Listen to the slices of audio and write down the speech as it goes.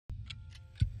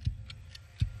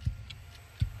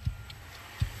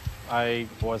I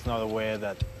was not aware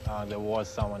that there was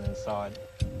someone inside.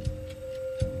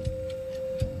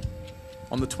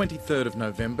 On the 23rd of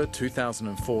November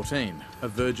 2014, a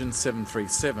Virgin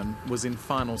 737 was in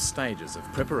final stages of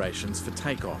preparations for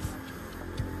takeoff.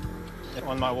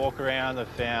 On my walk around, I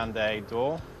found a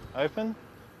door open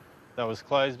that was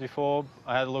closed before.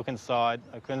 I had a look inside.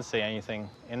 I couldn't see anything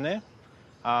in there,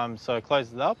 so I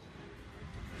closed it up.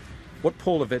 What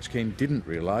Paul Ovechkin didn't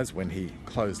realise when he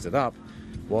closed it up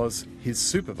was his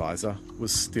supervisor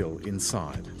was still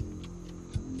inside.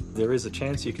 There is a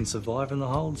chance you can survive in the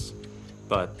holds,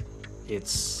 but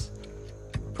it's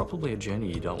probably a journey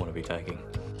you don't want to be taking.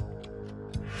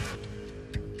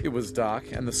 It was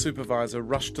dark and the supervisor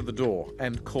rushed to the door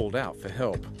and called out for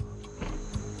help.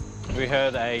 We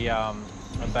heard a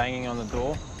banging on the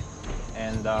door,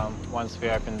 and once we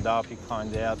opened it up, he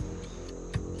climbed out.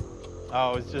 I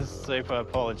was just super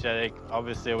apologetic.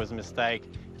 Obviously, it was a mistake.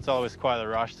 It's always quite a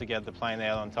rush to get the plane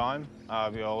out on time.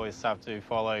 We always have to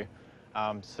follow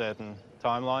certain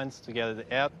timelines to get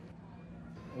it out.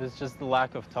 It was just the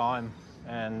lack of time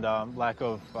and lack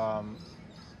of, I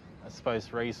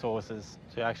suppose, resources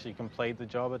to actually complete the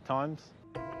job at times.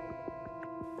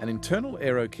 An internal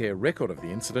Aerocare record of the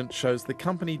incident shows the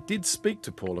company did speak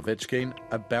to Paul Ovechkin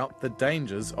about the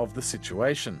dangers of the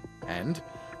situation and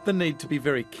the need to be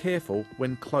very careful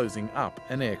when closing up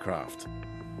an aircraft.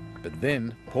 But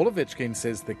then, Paul Ovechkin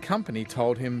says the company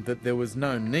told him that there was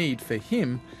no need for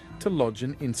him to lodge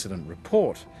an incident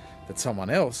report, that someone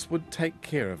else would take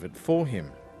care of it for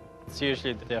him. It's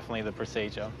usually definitely the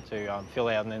procedure to fill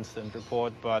out an incident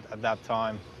report, but at that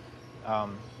time,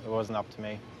 it wasn't up to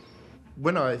me.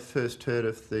 When I first heard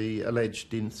of the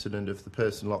alleged incident of the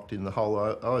person locked in the hole,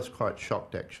 I was quite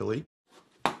shocked, actually.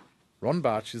 Ron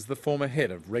Barch is the former head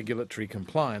of regulatory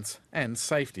compliance and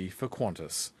safety for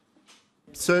Qantas.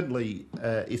 Certainly,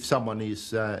 if someone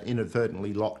is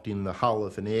inadvertently locked in the hull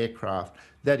of an aircraft,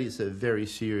 that is a very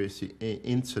serious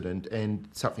incident and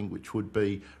something which would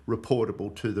be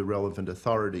reportable to the relevant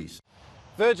authorities.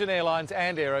 Virgin Airlines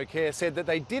and Aerocare said that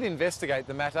they did investigate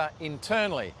the matter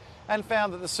internally and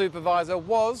found that the supervisor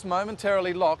was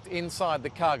momentarily locked inside the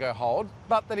cargo hold,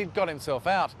 but that he'd got himself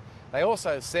out. They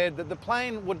also said that the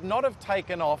plane would not have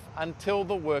taken off until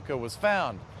the worker was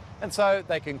found. And so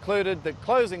they concluded that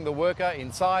closing the worker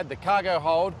inside the cargo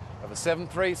hold of a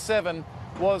 737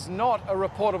 was not a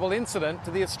reportable incident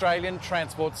to the Australian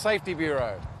Transport Safety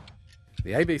Bureau.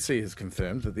 The ABC has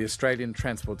confirmed that the Australian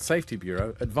Transport Safety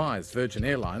Bureau advised Virgin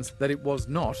Airlines that it was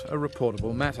not a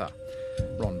reportable matter.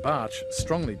 Ron Barch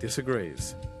strongly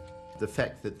disagrees. The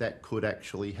fact that that could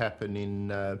actually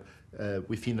happen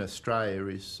within Australia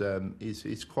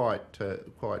is quite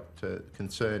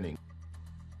concerning.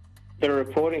 The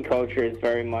reporting culture is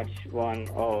very much one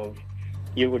of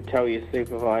you would tell your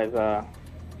supervisor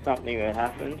something that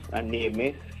happened, a near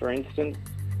miss, for instance,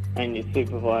 and your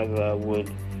supervisor would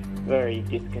very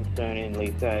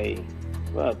disconcerningly say,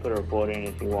 well, put a report in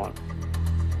if you want.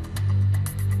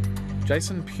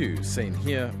 Jason Pugh, seen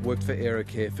here, worked for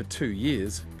Aerocare for 2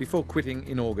 years before quitting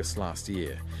in August last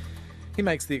year. He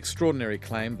makes the extraordinary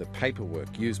claim that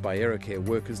paperwork used by Aerocare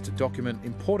workers to document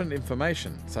important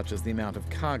information, such as the amount of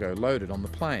cargo loaded on the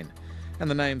plane and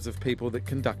the names of people that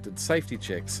conducted safety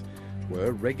checks,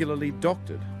 were regularly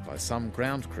doctored by some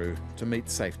ground crew to meet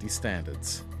safety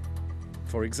standards.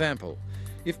 For example,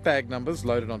 if bag numbers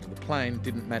loaded onto the plane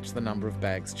didn't match the number of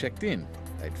bags checked in,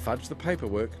 they'd fudge the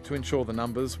paperwork to ensure the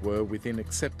numbers were within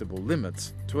acceptable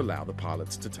limits to allow the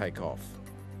pilots to take off.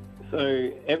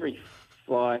 So every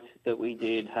flight that we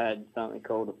did had something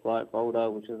called a flight folder,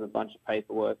 which was a bunch of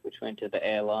paperwork which went to the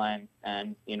airline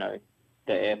and,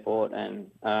 the airport and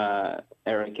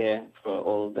Aerocare for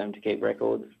all of them to keep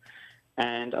records.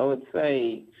 And I would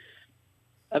say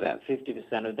about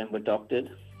 50% of them were doctored.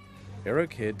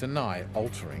 Aerocare deny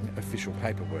altering official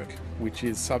paperwork, which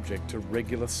is subject to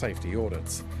regular safety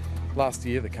audits. Last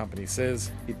year, the company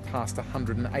says it passed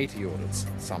 180 audits,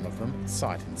 some of them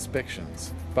site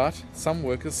inspections. But some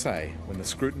workers say when the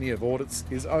scrutiny of audits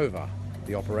is over,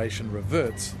 the operation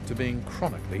reverts to being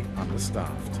chronically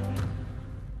understaffed.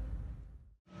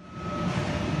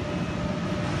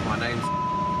 My name's...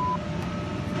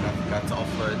 I've got to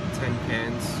offload 10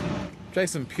 cans.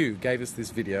 Jason Pugh gave us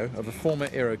this video of a former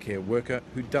Aerocare worker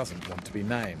who doesn't want to be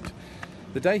named.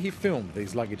 The day he filmed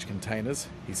these luggage containers,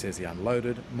 he says he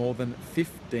unloaded more than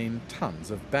 15 tonnes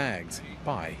of bags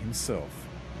by himself.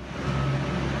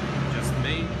 Just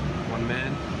me, one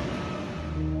man.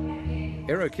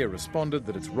 Aerocare responded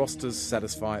that its rosters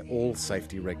satisfy all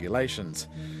safety regulations.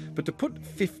 But to put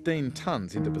 15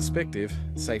 tonnes into perspective,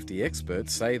 safety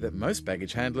experts say that most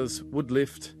baggage handlers would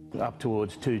lift up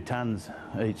towards 2 tonnes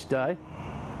each day.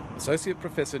 Associate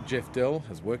Professor Jeff Dell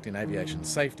has worked in aviation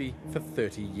safety for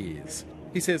 30 years.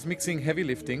 He says mixing heavy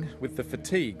lifting with the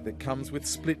fatigue that comes with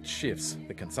split shifts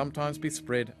that can sometimes be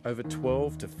spread over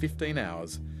 12 to 15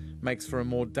 hours makes for a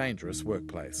more dangerous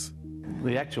workplace.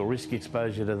 The actual risk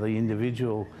exposure to the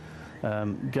individual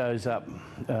goes up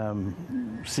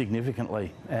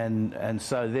significantly, and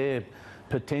so their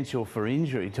potential for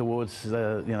injury towards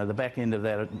the back end of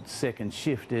that second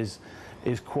shift is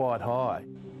quite high.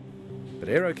 But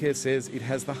Aerocare says it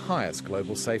has the highest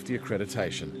global safety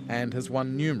accreditation and has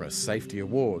won numerous safety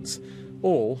awards,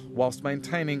 all whilst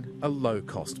maintaining a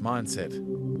low-cost mindset.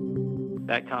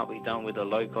 That can't be done with a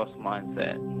low-cost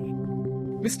mindset.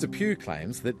 Mr Pugh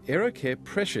claims that Aerocare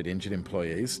pressured injured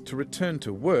employees to return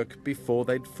to work before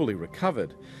they'd fully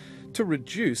recovered, to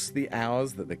reduce the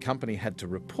hours that the company had to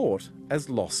report as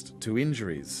lost to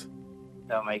injuries.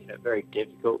 They were making it very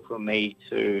difficult for me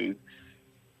to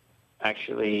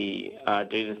actually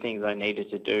do the things I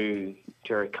needed to do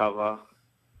to recover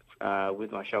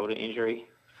with my shoulder injury.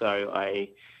 So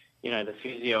the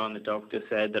physio and the doctor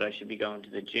said that I should be going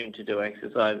to the gym to do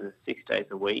exercises 6 days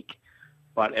a week,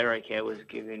 but Aerocare was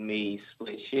giving me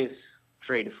split shifts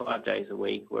 3 to 5 days a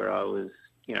week where I was,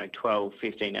 12,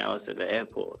 15 hours at the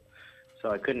airport. So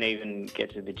I couldn't even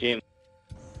get to the gym.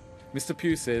 Mr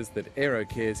Pugh says that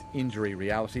Aerocare's injury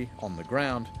reality on the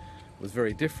ground was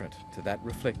very different to that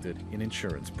reflected in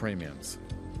insurance premiums.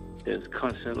 There's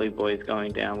constantly boys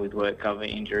going down with work cover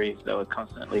injuries. They were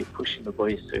constantly pushing the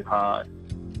boys too hard.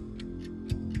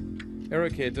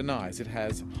 Aerocare denies it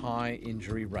has high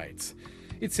injury rates.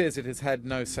 It says it has had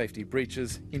no safety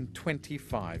breaches in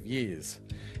 25 years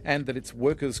and that its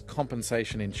workers'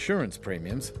 compensation insurance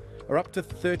premiums are up to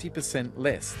 30%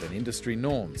 less than industry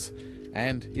norms,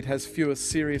 and it has fewer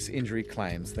serious injury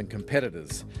claims than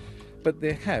competitors. But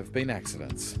there have been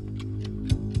accidents.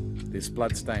 This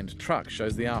blood-stained truck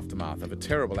shows the aftermath of a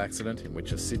terrible accident in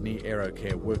which a Sydney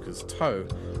Aerocare worker's toe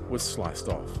was sliced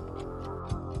off.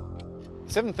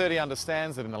 730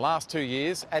 understands that in the last 2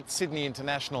 years, at Sydney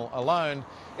International alone,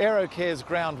 Aerocare's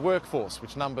ground workforce,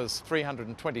 which numbers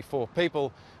 324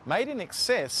 people, made in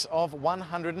excess of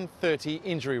 130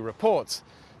 injury reports.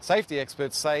 Safety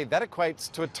experts say that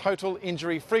equates to a total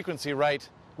injury frequency rate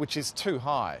which is too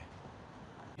high.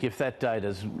 If that data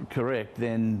is correct,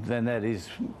 then that is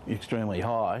extremely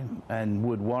high and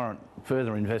would warrant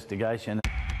further investigation.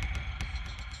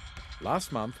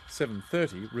 Last month,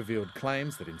 730 revealed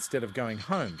claims that instead of going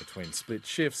home between split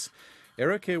shifts,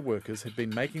 Aerocare workers had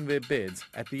been making their beds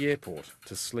at the airport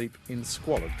to sleep in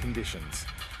squalid conditions,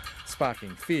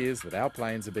 sparking fears that our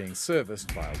planes are being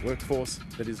serviced by a workforce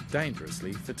that is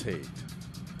dangerously fatigued.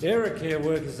 Aerocare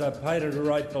workers are paid at a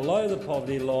rate below the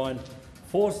poverty line,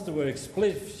 forced to work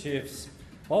split shifts,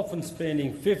 often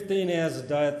spending 15 hours a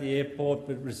day at the airport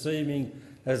but receiving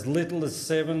as little as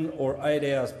 7 or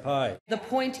 8 hours pay. The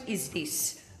point is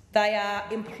this: they are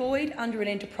employed under an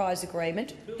enterprise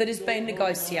agreement that has been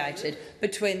negotiated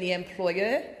between the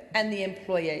employer and the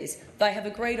employees. They have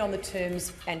agreed on the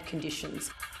terms and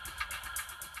conditions.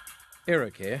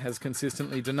 Aerocare has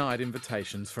consistently denied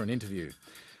invitations for an interview.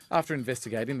 After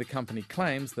investigating, the company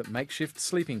claims that makeshift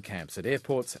sleeping camps at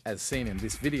airports, as seen in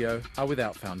this video, are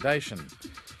without foundation.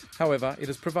 However, it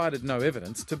has provided no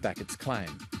evidence to back its claim.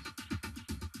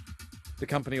 The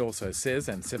company also says,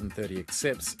 and 730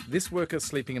 accepts, this worker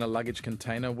sleeping in a luggage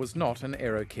container was not an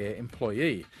Aerocare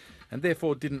employee and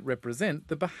therefore didn't represent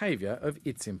the behaviour of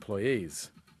its employees.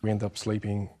 We end up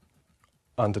sleeping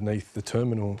underneath the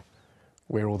terminal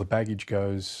where all the baggage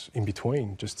goes in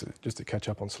between, just to catch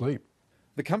up on sleep.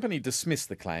 The company dismissed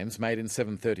the claims made in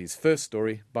 730's first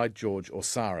story by George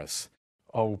Osiris.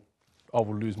 I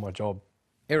will lose my job.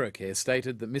 Aerocare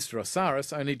stated that Mr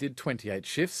Osiris only did 28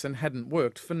 shifts and hadn't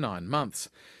worked for 9 months.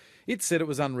 It said it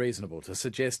was unreasonable to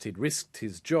suggest he'd risked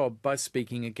his job by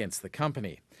speaking against the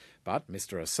company. But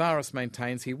Mr Osiris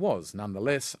maintains he was,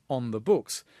 nonetheless, on the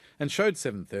books and showed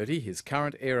 730 his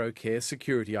current Aerocare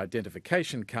security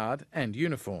identification card and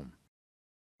uniform.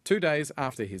 2 days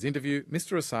after his interview,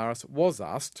 Mr Osiris was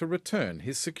asked to return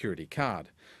his security card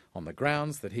on the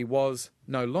grounds that he was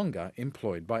no longer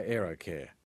employed by Aerocare.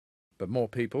 But more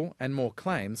people and more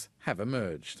claims have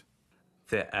emerged.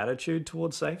 Their attitude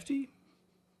towards safety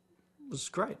was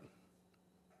great,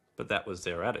 but that was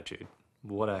their attitude.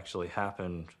 What actually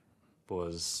happened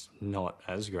was not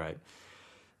as great.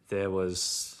 There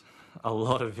was a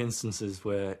lot of instances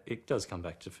where it does come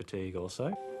back to fatigue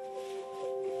also.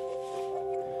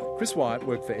 Chris Wyatt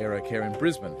worked for Aerocare in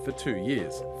Brisbane for 2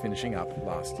 years, finishing up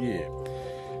last year.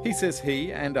 He says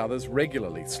he and others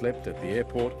regularly slept at the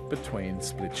airport between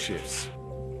split shifts.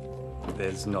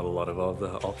 There's not a lot of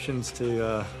other options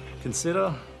to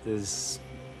consider.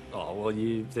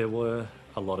 There were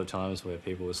a lot of times where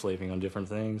people were sleeping on different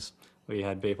things. We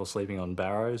had people sleeping on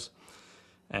barrows,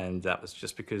 and that was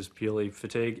just because purely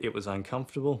fatigue. It was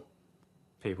uncomfortable.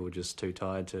 People were just too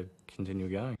tired to continue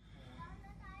going.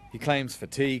 He claims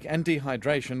fatigue and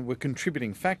dehydration were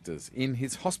contributing factors in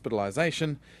his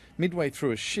hospitalisation midway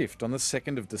through a shift on the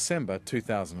 2nd of December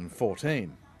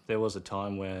 2014. There was a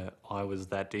time where I was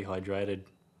that dehydrated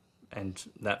and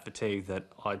that fatigued that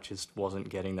I just wasn't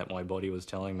getting that my body was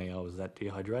telling me I was that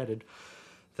dehydrated,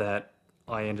 that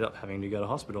I ended up having to go to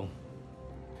hospital.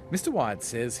 Mr. Wyatt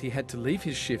says he had to leave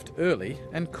his shift early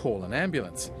and call an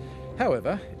ambulance.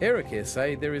 However, Aerocare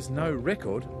say there is no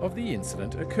record of the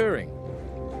incident occurring.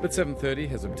 But 7:30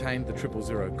 has obtained the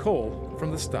 000 call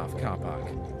from the staff car park.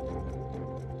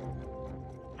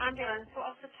 Ambulance,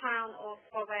 what's the town or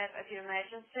suburb of your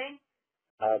emergency?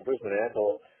 Brisbane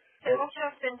Airport. So what's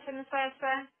your symptoms there,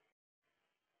 sir?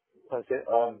 Okay,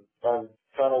 I'm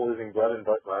kind of losing blood in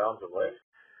both my arms and legs.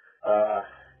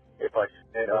 If I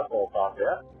stand up, I'll pass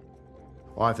out.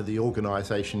 Either the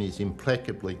organisation is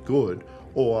impeccably good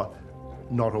or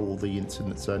not all the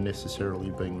incidents are necessarily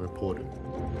being reported.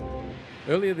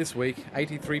 Earlier this week,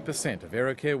 83% of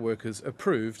Aerocare workers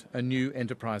approved a new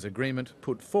enterprise agreement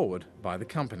put forward by the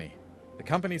company. The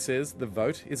company says the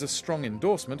vote is a strong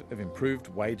endorsement of improved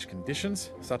wage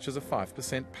conditions, such as a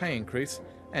 5% pay increase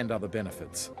and other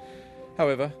benefits.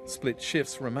 However, split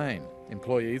shifts remain.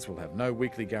 Employees will have no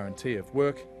weekly guarantee of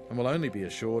work and will only be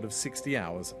assured of 60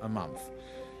 hours a month.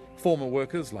 Former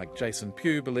workers like Jason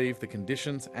Pugh believe the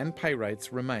conditions and pay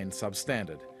rates remain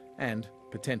substandard and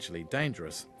potentially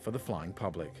dangerous for the flying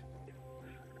public.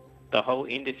 The whole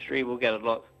industry will get a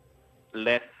lot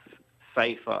less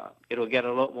safer. It'll get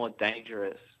a lot more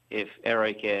dangerous if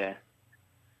Aerocare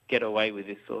get away with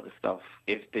this sort of stuff.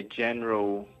 If the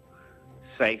general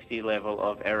safety level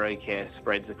of Aerocare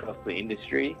spreads across the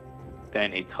industry,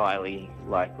 then it's highly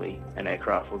likely an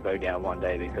aircraft will go down one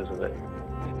day because of it.